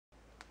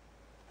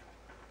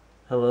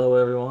Hello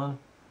everyone,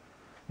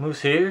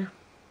 Moose here.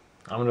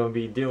 I'm going to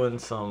be doing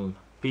some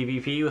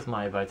PvP with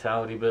my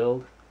Vitality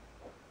build.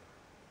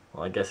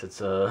 Well, I guess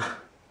it's a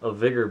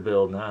Vigor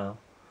build now.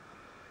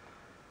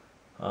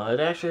 It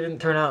actually didn't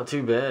turn out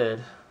too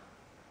bad.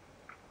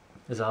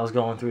 As I was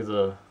going through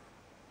the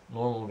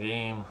normal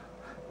game,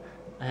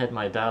 I had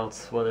my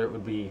doubts whether it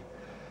would be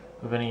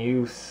of any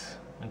use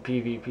in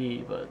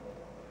PvP, but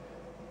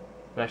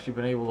I've actually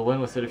been able to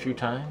win with it a few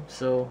times,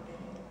 so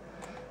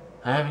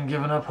I haven't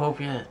given up hope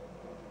yet.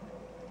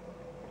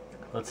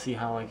 Let's see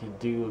how I can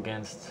do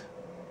against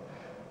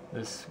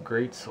this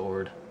great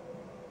sword.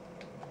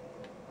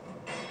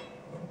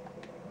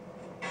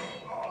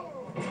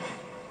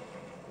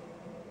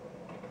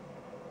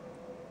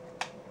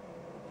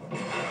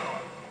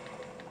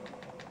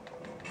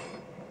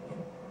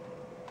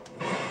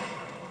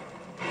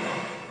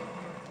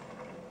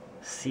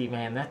 See,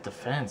 man, that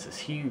defense is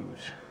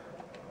huge.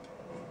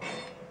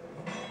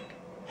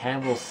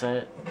 Handle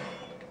set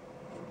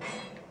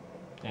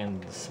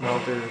and the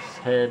smelter's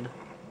head.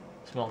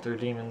 Smelter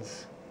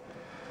Demon's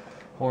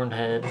horned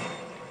head.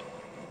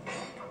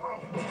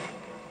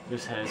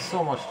 This has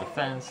so much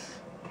defense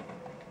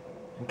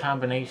in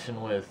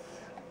combination with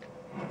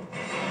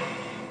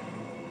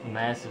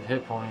massive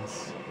hit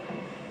points.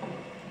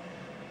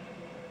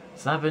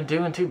 It's not been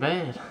doing too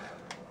bad.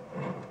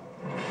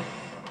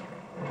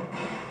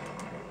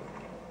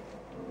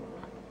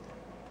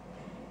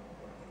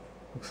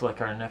 Looks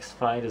like our next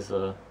fight is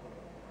a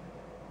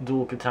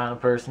dual katana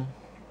person.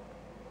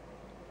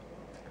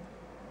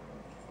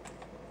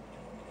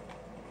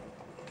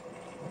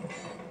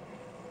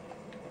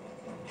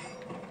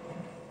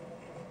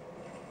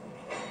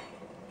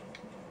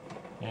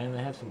 And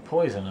they have some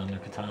poison on their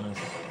katanas.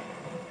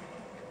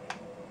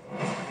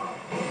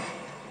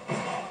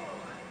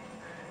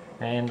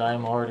 And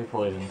I'm already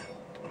poisoned.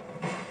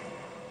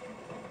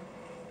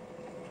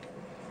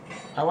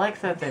 I like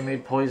that they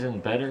made poison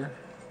better,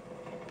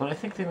 but I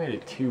think they made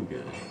it too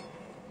good.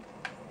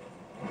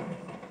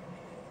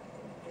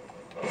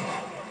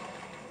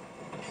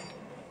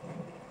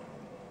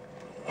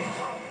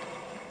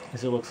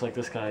 Because it looks like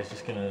this guy is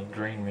just gonna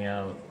drain me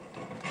out.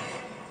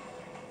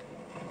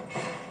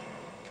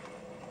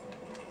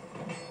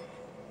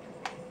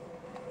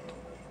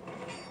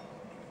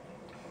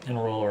 And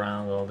roll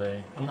around all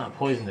day. I'm not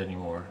poisoned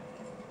anymore.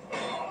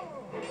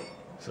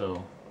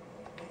 So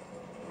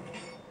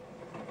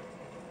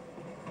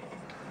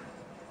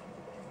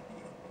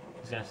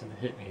he's gonna have to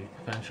hit me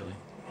eventually.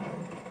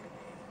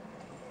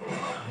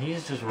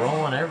 He's just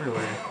rolling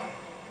everywhere.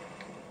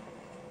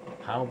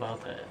 How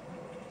about that?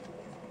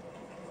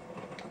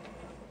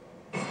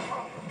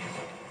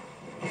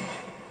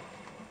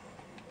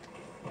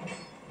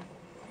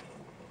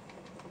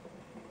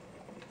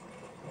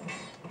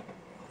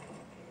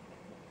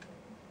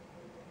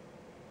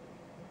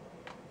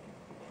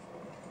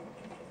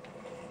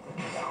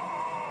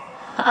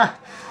 Ha!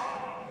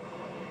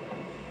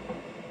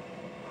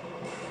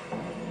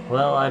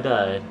 Well, I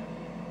died,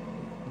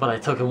 but I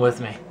took him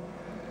with me.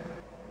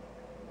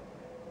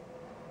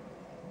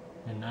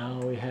 And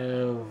now we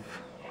have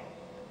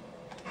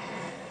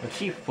a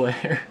chief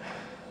player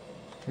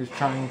who's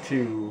trying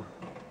to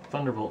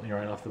thunderbolt me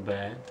right off the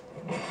bat.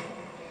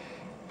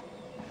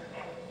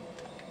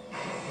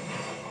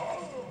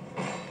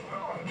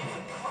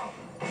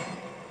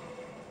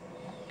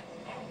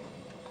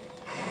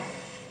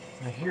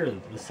 I hear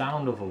the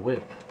sound of a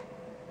whip.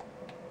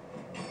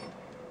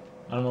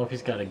 I don't know if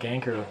he's got a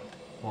ganker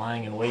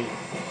lying in wait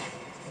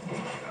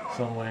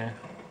somewhere.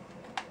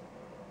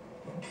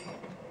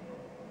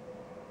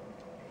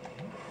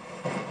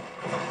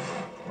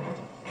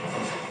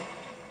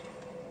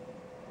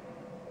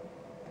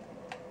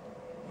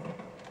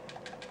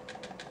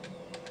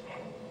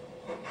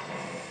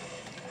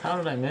 How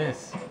did I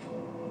miss?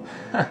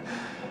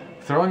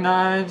 Throwing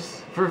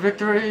knives for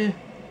victory?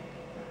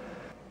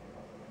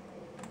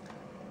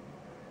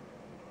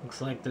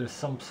 Looks like there's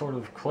some sort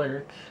of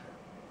cleric.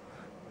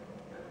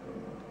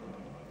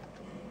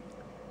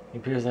 He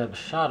appears to have a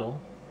shuttle.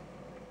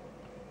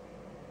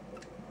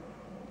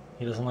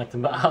 He doesn't like to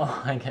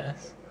bow, I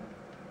guess.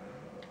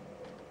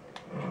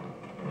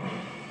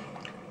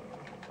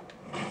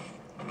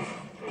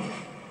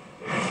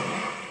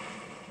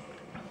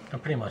 I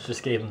pretty much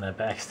just gave him that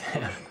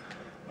backstab.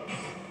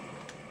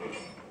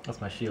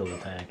 That's my shield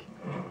attack.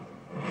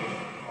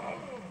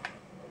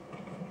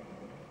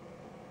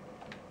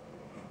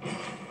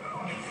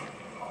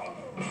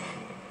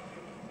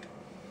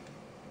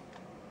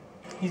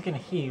 He's gonna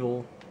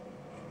heal.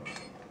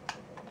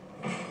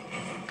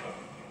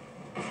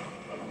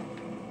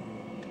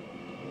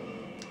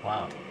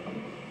 Wow.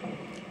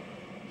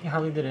 He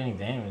hardly did any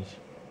damage.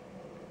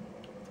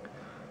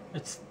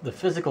 It's the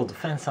physical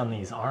defense on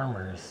these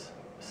armors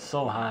is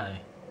so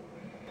high.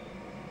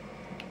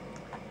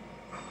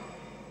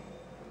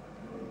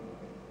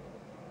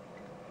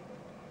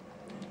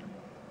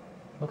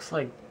 Looks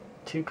like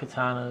 2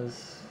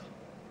 katanas,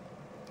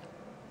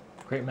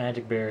 great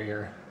magic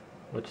barrier,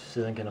 which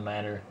isn't going to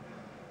matter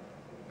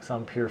because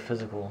I'm pure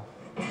physical.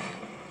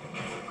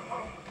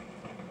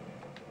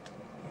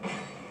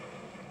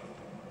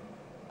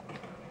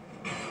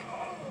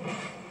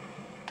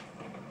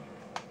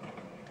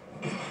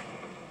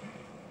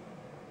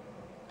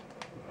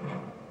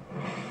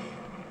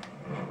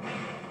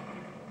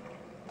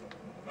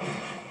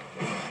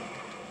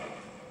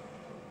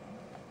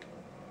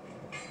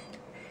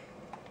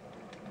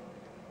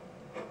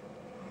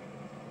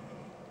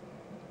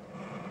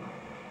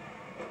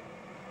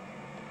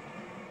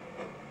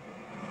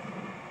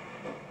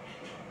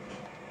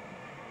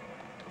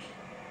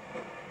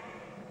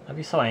 I'd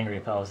be so angry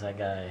if I was that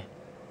guy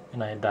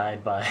and I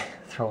died by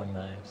throwing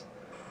knives.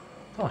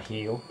 Oh,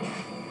 heal.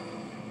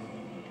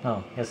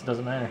 Oh, guess it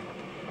doesn't matter.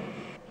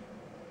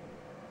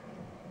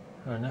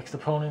 Our next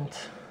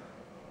opponent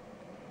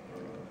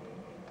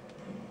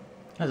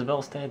has a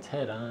Velstad's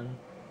head on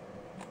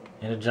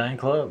and a giant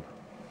club.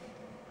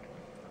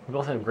 We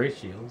both have great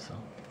shields, so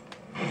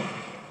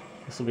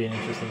this will be an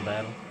interesting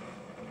battle.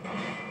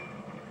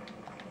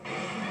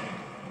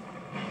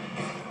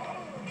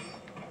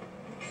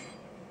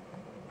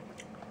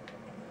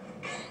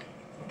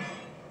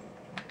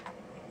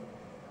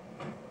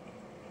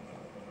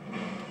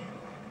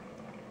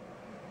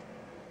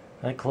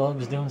 That club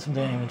is doing some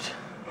damage.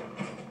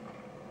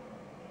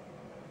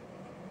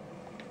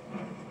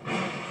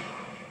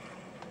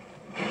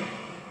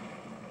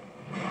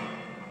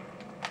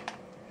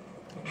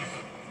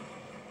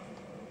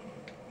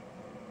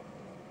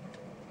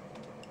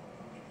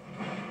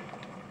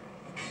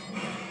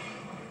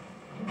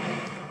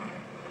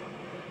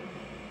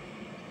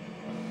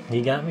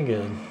 You got me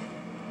good.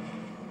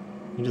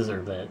 You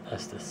deserve that,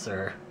 Estes,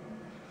 sir.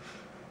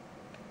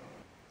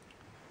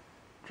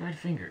 Dried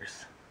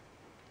fingers.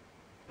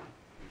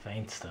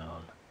 Faint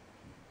stone.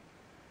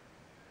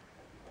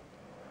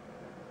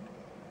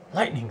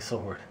 Lightning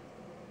sword.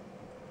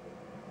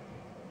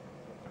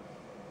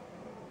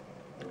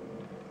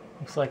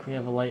 Looks like we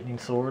have a lightning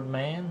sword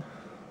man.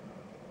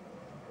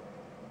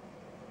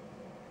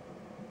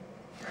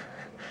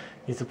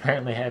 He's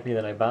apparently happy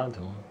that I bowed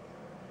to him.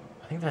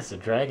 I think that's a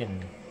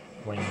dragon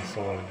wing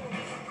sword.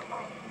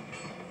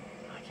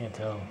 I can't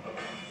tell.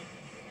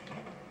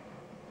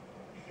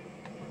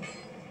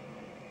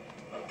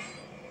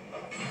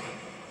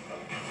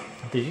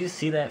 Did you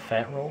see that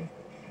fat roll?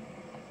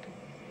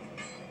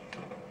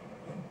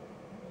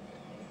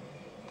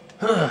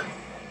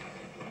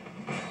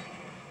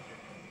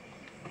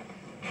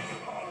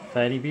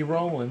 Fatty be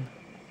rolling.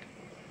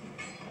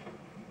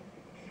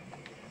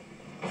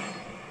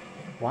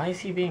 Why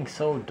is he being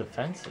so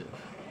defensive?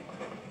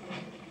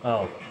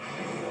 Oh.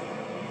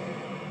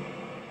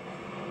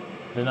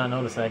 Did not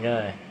notice that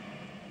guy.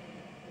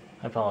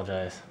 I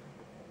apologize.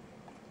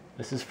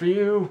 This is for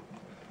you!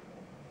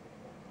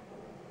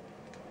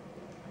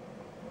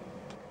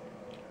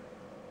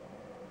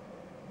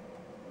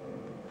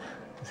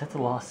 Is that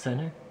the Lost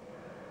Sinner?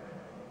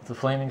 With the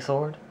flaming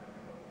sword?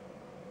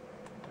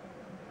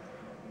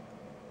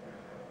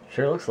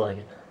 Sure looks like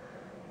it.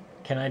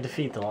 Can I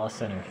defeat the Lost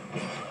Sinner?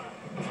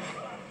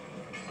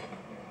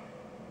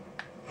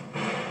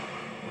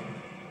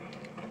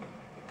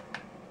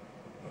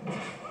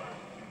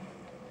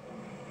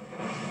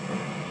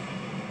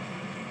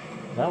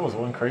 That was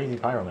one crazy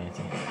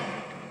pyromancy.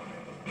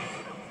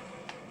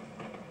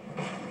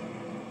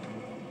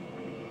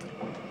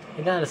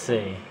 I gotta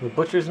say, the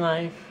Butcher's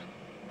Knife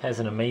has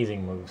an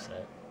amazing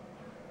moveset.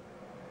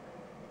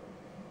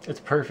 It's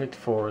perfect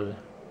for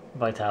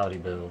vitality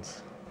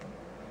builds.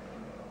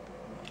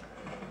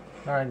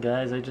 Alright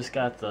guys, I just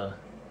got the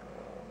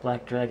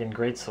Black Dragon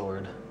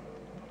Greatsword.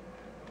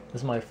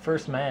 This is my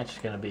first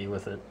match gonna be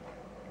with it.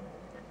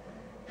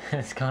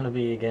 It's gonna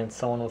be against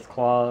someone with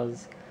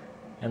claws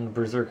and the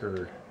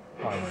Berserker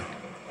armor.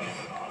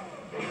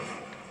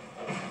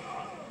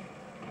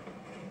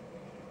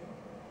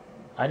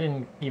 I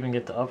didn't even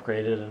get to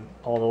upgrade it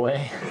all the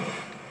way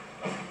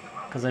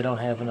because I don't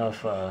have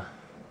enough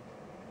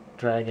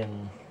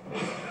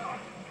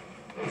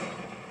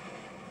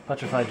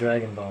petrified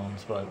dragon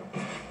bones, but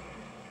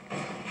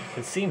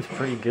it seems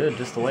pretty good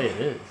just the way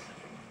it is.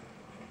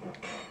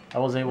 I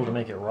was able to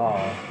make it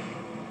raw.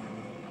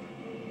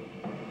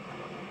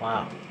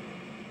 Wow.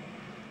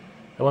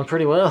 It went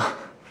pretty well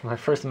for my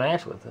first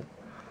match with it.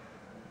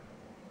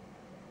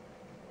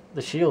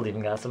 The shield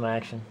even got some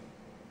action.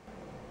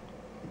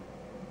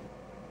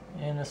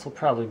 And this will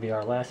probably be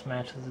our last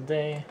match of the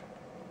day.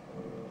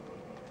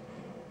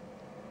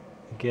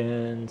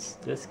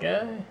 Against this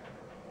guy.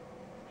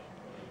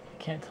 I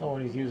can't tell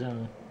what he's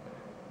using.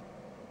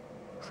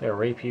 Looks like a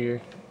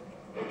rapier.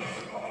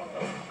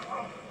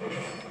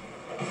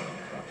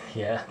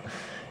 Yeah,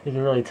 you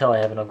can really tell I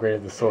haven't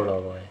upgraded the sword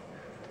all the way.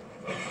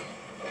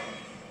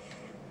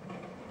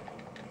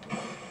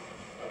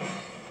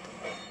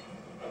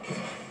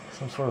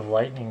 Some sort of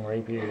lightning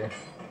rapier.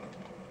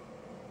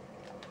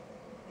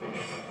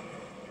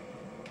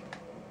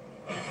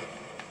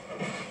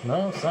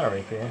 No, it's not a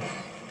rapier.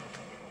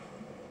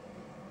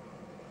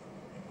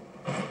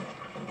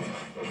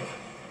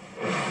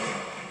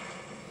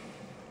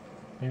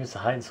 Maybe it's a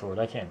hide sword,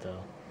 I can't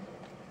tell.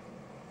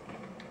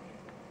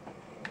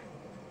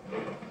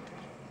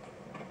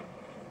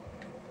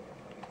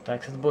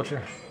 Back to the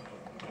butcher.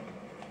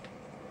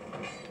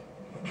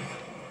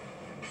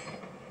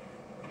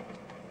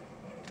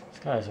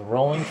 This guy's a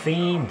rolling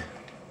fiend.